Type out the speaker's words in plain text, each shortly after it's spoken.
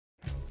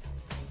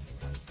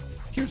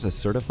Here's a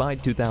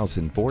certified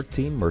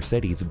 2014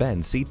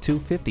 Mercedes-Benz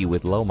C250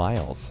 with low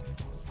miles.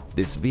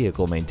 This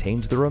vehicle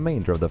maintains the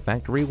remainder of the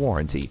factory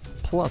warranty,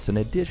 plus an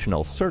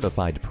additional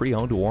certified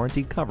pre-owned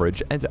warranty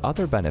coverage and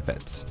other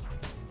benefits.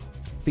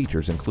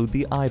 Features include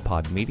the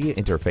iPod media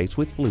interface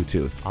with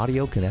Bluetooth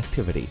audio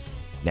connectivity,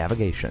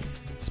 navigation,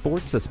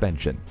 sport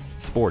suspension,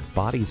 sport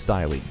body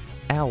styling,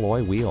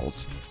 alloy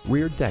wheels,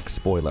 rear deck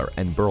spoiler,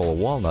 and Burl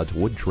walnut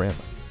wood trim.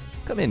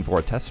 Come in for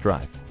a test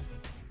drive.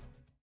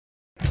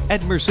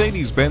 At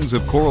Mercedes-Benz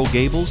of Coral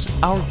Gables,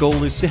 our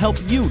goal is to help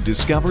you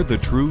discover the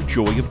true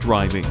joy of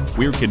driving.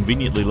 We're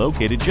conveniently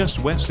located just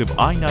west of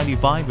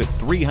I-95 at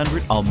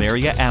 300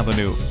 Almeria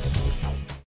Avenue.